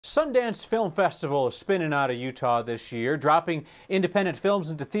Sundance Film Festival is spinning out of Utah this year, dropping independent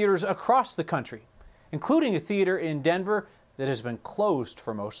films into theaters across the country, including a theater in Denver that has been closed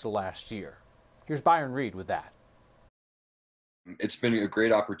for most of last year. Here's Byron Reed with that. It's been a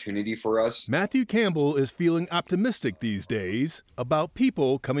great opportunity for us. Matthew Campbell is feeling optimistic these days about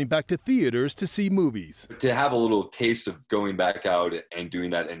people coming back to theaters to see movies. To have a little taste of going back out and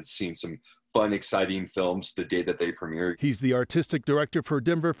doing that and seeing some fun, exciting films the day that they premiere. He's the artistic director for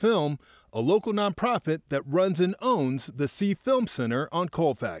Denver Film, a local nonprofit that runs and owns the Film Center on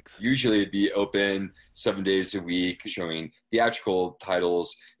Colfax. Usually it'd be open 7 days a week, showing theatrical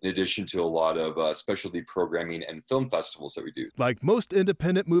titles in addition to a lot of specialty programming and film festivals that we do. Like most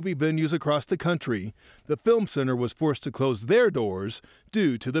independent movie venues across the country, the Film Center was forced to close their doors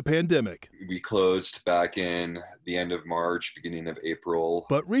due to the pandemic. We closed back in the end of March, beginning of April.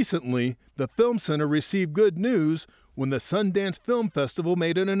 But recently, the Film Center received good news when the Sundance Film Festival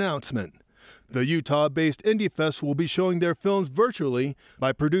made an announcement. The Utah-based IndieFest will be showing their films virtually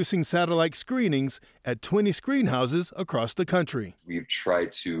by producing satellite screenings at 20 screen houses across the country. We've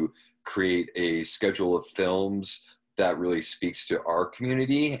tried to create a schedule of films that really speaks to our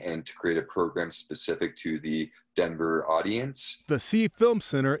community and to create a program specific to the Denver audience. The Film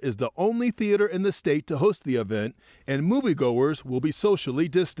Center is the only theater in the state to host the event, and moviegoers will be socially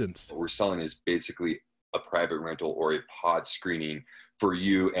distanced. What we're selling is basically a private rental or a pod screening for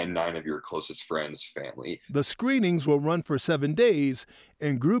you and 9 of your closest friends, family. The screenings will run for 7 days,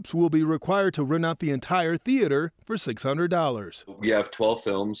 and groups will be required to rent out the entire theater for $600. We have 12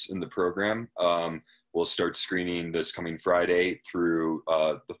 films in the program. We'll start screening this coming Friday through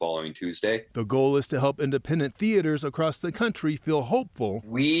the following Tuesday. The goal is to help independent theaters across the country feel hopeful.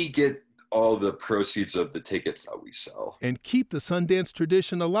 We get all the proceeds of the tickets that we sell. And keep the Sundance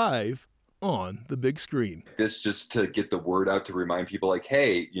tradition alive on the big screen. This just to get the word out to remind people like,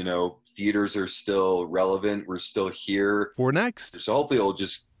 hey, you know, theaters are still relevant. We're still here. For next. So hopefully it'll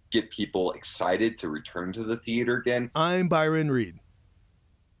just get people excited to return to the theater again. I'm Byron Reed.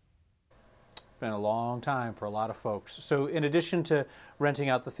 Been a long time for a lot of folks. So in addition to renting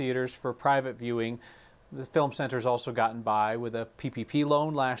out the theaters for private viewing, the Film Center's also gotten by with a PPP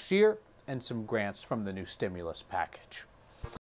loan last year and some grants from the new stimulus package.